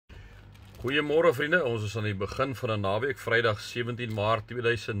Goeiemôre vriende, ons is aan die begin van 'n naweek, Vrydag 17 Maart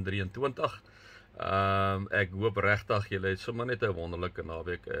 2023. Ek hoop regtig julle het sommer net 'n wonderlike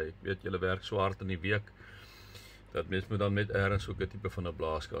naweek. Ek weet julle werk so hard in die week dat mens moet dan met ergens ook 'n tipe van 'n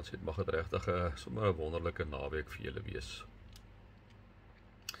blaaskans hê. Mag dit regtig sommer 'n wonderlike naweek vir julle wees.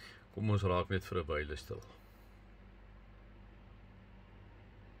 Kom ons raak net vir 'n wyle stil.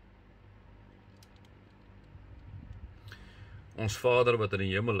 Ons Vader wat in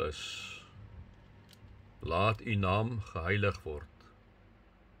die hemel is, laat u naam geheilig word.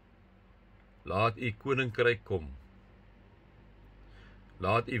 Laat u koninkryk kom.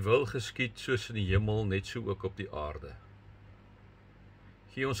 Laat u wil geskied soos in die hemel, net so ook op die aarde.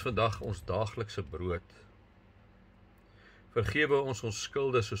 Gee ons vandag ons daaglikse brood. Vergewe ons ons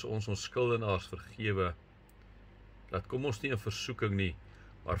skulde soos ons skuldenaars vergewe. Laat kom ons nie in versoeking nie,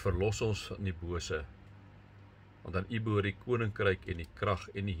 maar verlos ons van die bose. Want aan u behoort die koninkryk en die krag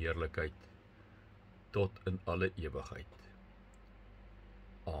en die heerlikheid tot in alle ewigheid.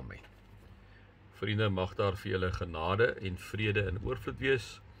 Amen. Vriende, mag daar vir julle genade en vrede in oorvloed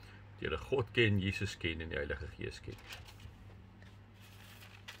wees, dat julle God ken, Jesus ken en die Heilige Gees ken.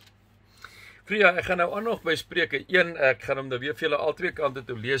 Vriende, ek gaan nou aan nog by Spreuke 1, ek gaan hom nou weer vir julle al twee kante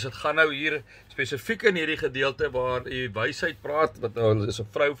toe lees. Het gaan nou hier spesifiek in hierdie gedeelte waar die wysheid praat, wat nou as 'n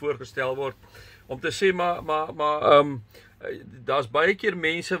vrou voorgestel word, om te sê, daar's baie keer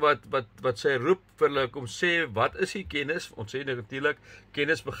mense wat sy roep vir hulle kom sê, wat is die kennis? Ons sê natuurlik,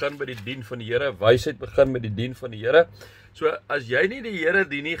 kennis begin by die dien van die Here, wysheid begin met die dien van die Here. So, as jy nie die Here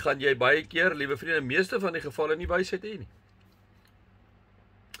dien nie, gaan jy baie keer, liewe vriende, meeste van die gevalle nie wysheid hê nie.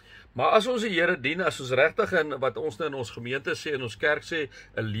 Maar as ons die Here dien, as ons regtig in wat ons nou in ons gemeente sê, in ons kerk sê,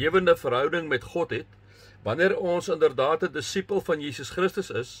 'n lewende verhouding met God het, wanneer ons inderdaad 'n disipel van Jesus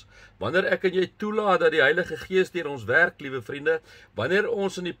Christus is, wanneer ek en jy toelaat dat die Heilige Gees deur ons werk, liewe vriende, wanneer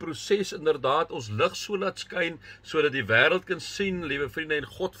ons in die proses inderdaad ons lig so laat skyn, sodat die wêreld kan sien, liewe vriende, en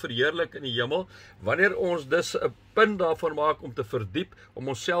God verheerlik in die hemel, wanneer ons dus 'n punt daarvan maak om te verdiep, om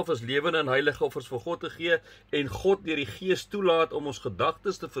onsself as lewende en heilige offers vir God te gee, en God deur die Gees toelaat om ons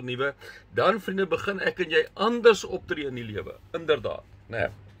gedagtes te vernuwe, dan, vriende, begin ek en jy anders optree in die lewe, inderdaad, nee.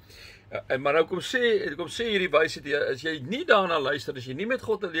 Maar nou kom sê hierdie wysheid, as jy nie daarna luister, as jy nie met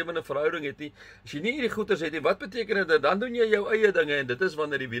God 'n lewende verhouding het nie, as jy nie hierdie goeders het nie, wat beteken dit? Dan doen jy jou eie dinge en dit is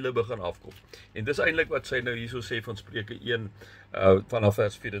wanneer die wiele begin afkom. En dis eintlik wat sy nou hierso sê van Spreuke 1 vanaf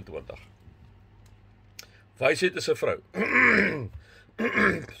vers 24. Wysheid is 'n vrou.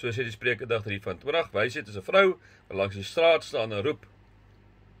 So sê die Spreuke dag 3 van 20, wysheid is 'n vrou wat langs die straat staan en roep.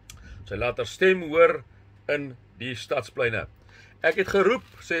 Sy laat haar stem hoor in die stadspleine. Ek het geroep,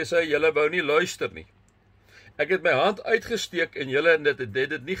 sê sy, julle wou nie luister nie. Ek het my hand uitgesteek en julle het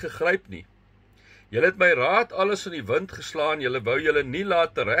dit nie gegryp nie. Julle het my raad alles in die wind geslaan, julle wou julle nie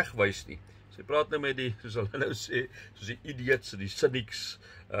laat teregwys nie. Sy praat nou met die, soos hulle nou sê, soos die idiots, die cynics,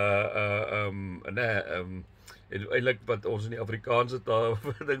 en eintlik wat ons in die Afrikaanse taal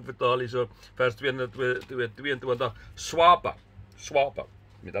ding vertaal hier so, vers 22, swape,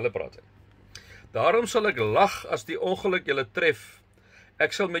 met hulle praat sy. Daarom sal ek lag as die ongeluk julle tref.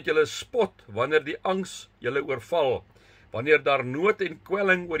 Ek sal met julle spot wanneer die angs julle oorval. Wanneer daar nood en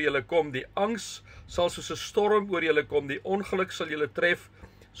kwelling oor julle kom, die angs sal soos 'n storm oor julle kom, die ongeluk sal julle tref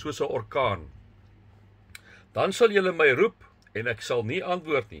soos 'n orkaan. Dan sal julle my roep en ek sal nie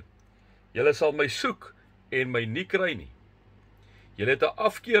antwoord nie. Julle sal my soek en my nie kry nie. Julle het 'n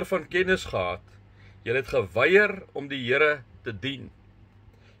afkeer van kennis gehad. Julle het geweier om die Here te dien.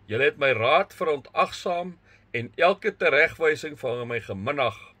 Julle het my raad verontagsaam en elke teregwysing van my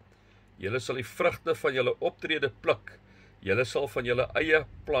geminag. Julle sal die vrugte van julle optrede pluk. Julle sal van julle eie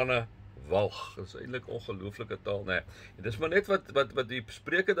planne walg. Dit is eintlik ongelooflike taal, né? En dis maar net wat die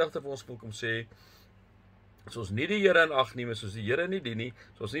Spreuke digter vir ons kom sê, as ons nie die Here in ag neem, as ons die Here nie dien nie,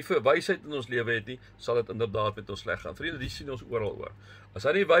 as ons nie vir wysheid in ons lewe het nie, sal dit inderdaad met ons sleg gaan. Vriende, die sien ons oral oor. As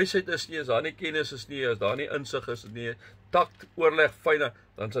daar nie wysheid is nie, as daar nie kennis is nie, as daar nie insig is nie, takt, oorleg, fyne,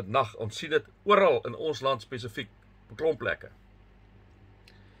 dan is dit nag. Ons sien dit oral in ons land spesifiek, op klomp plekke.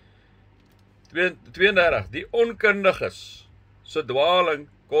 32, die onkundiges se dwaling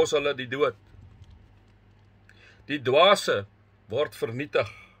kos hulle die dood. Die dwaase word vernietig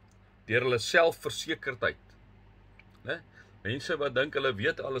deur hulle selfversekerdheid. Ne? Mense wat dink hulle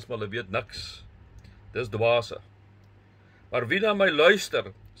weet alles, maar hulle weet niks. Dis dwaase. Maar wie na my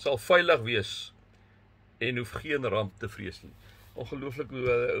luister, sal veilig wees en hoef geen ramp te vrees nie. Ongelooflik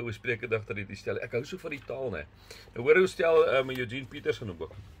hoe Spreuke digter dit stel. Ek hou so van die taal, né? Nou hoor hoe stel Eugene Peterson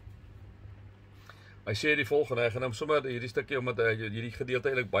ook. Hy sê die volgende, hy gaan hom sommer hierdie stukkie, omdat hy hierdie gedeelte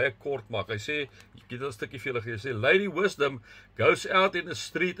eintlik baie kort maak. Hy sê, ek het 'n stukkie vir julle gegee, hy sê, Lady Wisdom goes out in the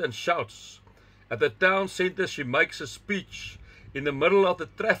street and shouts. At the town center she makes a speech. In the middle of the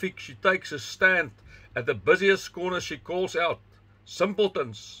traffic she takes a stand. At the busiest corner she calls out,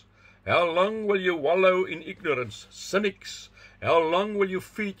 simpletons, how long will you wallow in ignorance? Cynics, how long will you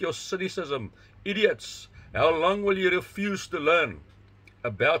feed your cynicism? Idiots, how long will you refuse to learn?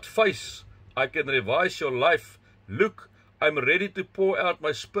 About face, I can revise your life. Look, I'm ready to pour out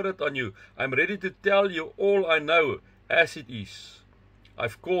my spirit on you. I'm ready to tell you all I know as it is.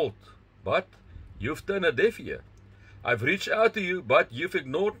 I've called, but you've turned a deaf ear. I've reached out to you, but you've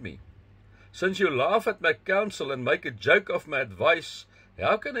ignored me. Since you laugh at my counsel and make a joke of my advice,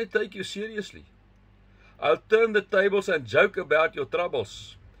 how can I take you seriously? I'll turn the tables and joke about your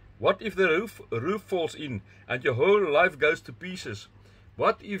troubles. What if the roof falls in and your whole life goes to pieces?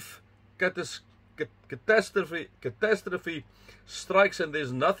 What if catastrophe strikes and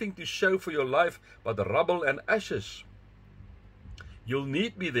there's nothing to show for your life but rubble and ashes? You'll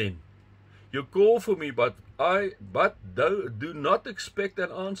need me then. You call for me, but do not expect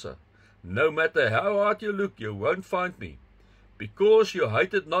an answer. No matter how hard you look, you won't find me. Because you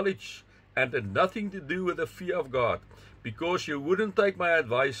hated knowledge and had nothing to do with the fear of God. Because you wouldn't take my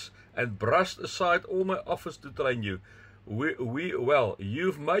advice and brushed aside all my offers to train you. Well,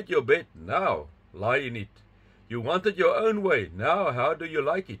 you've made your bed, now lie in it. You wanted your own way, now how do you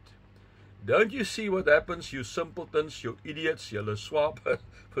like it? Don't you see what happens, you simpletons, you idiots, julle swap, vir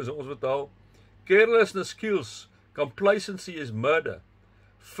ons betaal? Carelessness kills, complacency is murder.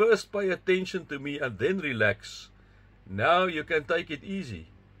 First pay attention to me and then relax. Now you can take it easy.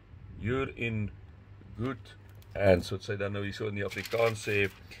 You're in good hands. So het sy dan nou hier so in die Afrikaans sê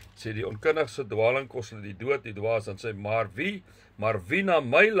die onkundigse dwaling kos hulle die dood, die dwaas, dan sê, maar wie na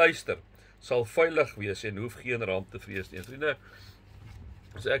my luister, sal veilig wees en hoef geen ramp te vrees nie. Vriende,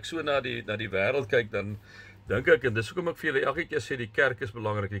 as ek so na die wêreld kyk, dan dink ek, en dis hoekom ek vir julle elke keer sê, die kerk is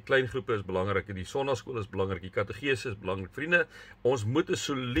belangrik, die kleingroepe is belangrik, die sonnaskool is belangrik, die kategese is belangrik. Vriende, ons moet 'n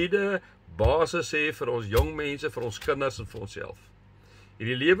soliede basis hê vir ons jong mense, vir ons kinders en vir onsself.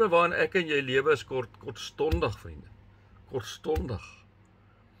 Hierdie lewe waarin ek en jy lewe is kortstondig, vriende. Kortstondig.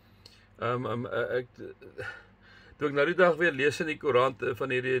 Toe ek nou die dag weer lees in die koerant van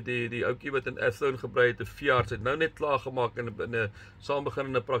die ouetjie wat in Athlone gebly het, 'n veearts, het nou net klaargemaak in 'n saam begin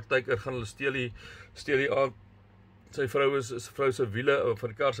in 'n praktyk, gaan hulle steel die aan sy vrou se wiele, van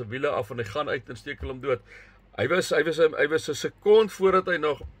die kar se wiele af, en hy gaan uit en steek hom dood. Hy was 'n sekond voordat hy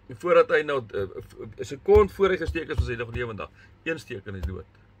nog 'n sekond voor hy gesteek is, was hy nog lewendig. Een steek en hy dood.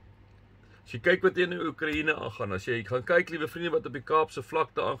 As jy kyk wat in Oekraïne aangaan, as jy gaan kyk, liewe vriende, wat op die Kaapse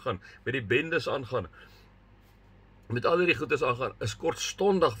vlakte aangaan, met die bendes aangaan, met al die goedes aangaan, is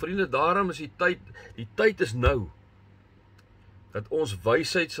kortstondig. Vriende, daarom is die tyd is nou, dat ons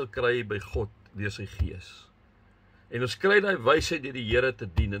wysheid sal kry by God, deur sy Gees. En ons kry die wysheid deur die Here te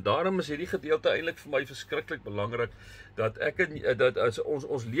dien, en daarom is hierdie gedeelte eintlik vir my verskriklik belangrik, dat as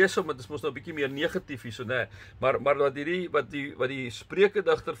ons lees om, dit is mos nou 'n bietjie meer negatief hier, so nee, maar wat die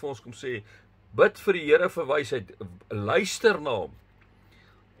spreukedigter vir ons kom sê, bid vir die Here vir wysheid, luister na hom.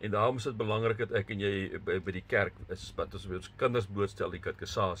 En daarom is dit belangrik dat ek en jy by die kerk is, wat ons kinders blootstel, die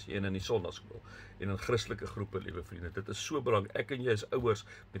katekisasie, en in die sonnaskool, en in Christelike groepe, liewe vriende. Dit is so belangrik. Ek en jy is ouers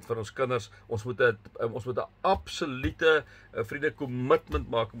met vir ons kinders. Ons moet 'n absolute vriende commitment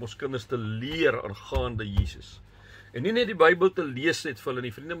maak om ons kinders te leer aangaande Jesus. En nie net die Bybel te lees net vir hulle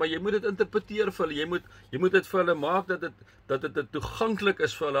nie, vriende, maar jy moet dit interpreteer vir hulle. Jy moet dit vir hulle maak dat dit toeganklik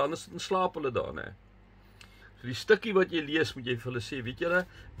is vir hulle, anders slaap hulle daar, né? So die stukkie wat jy lees, moet jy vir hulle sê, weet julle,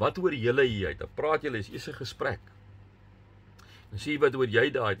 wat oor julle hier uit? Dan praat julle, is eers 'n gesprek. Dan sê jy wat oor jy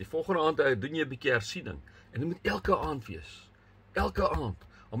daar uit. Die volgende aand doen jy 'n bietjie hersiening. En dit moet elke aand wees. Elke aand.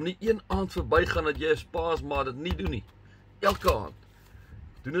 Om nie een aand verbygaan dat jy as paas maar dit nie doen nie. Elke aand.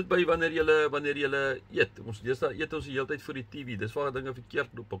 Doen dit by wanneer julle eet. Ons eet ons die hele tyd voor die TV. Dis waar dinge verkeerd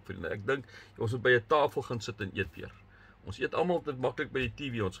loop ook, vriende. Ek dink ons moet by 'n tafel gaan sit en eet weer. Ons eet almal te maklik by die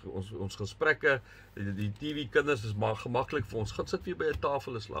TV, ons gesprekke, die TV kinders is maar gemaklik vir ons. Gaan sit weer by 'n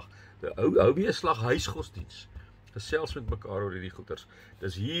tafel 'n slag. Hou weer 'n slag huisgodsdiens. Gesels met mekaar oor hierdie goeters.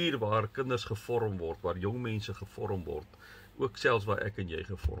 Dis hier waar kinders gevorm word, waar jong mense gevorm word, ook selfs waar ek en jy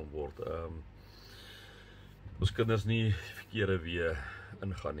gevorm word. Ons kinders nie verkeerde weer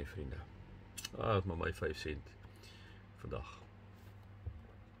ingaan nie, vriende. Dit maar my 5 sent vandag.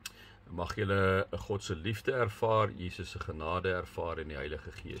 Mag julle God se liefde ervaar, Jesus se genade ervaar en die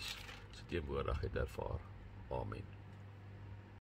Heilige Gees se teenwoordigheid ervaar. Amen.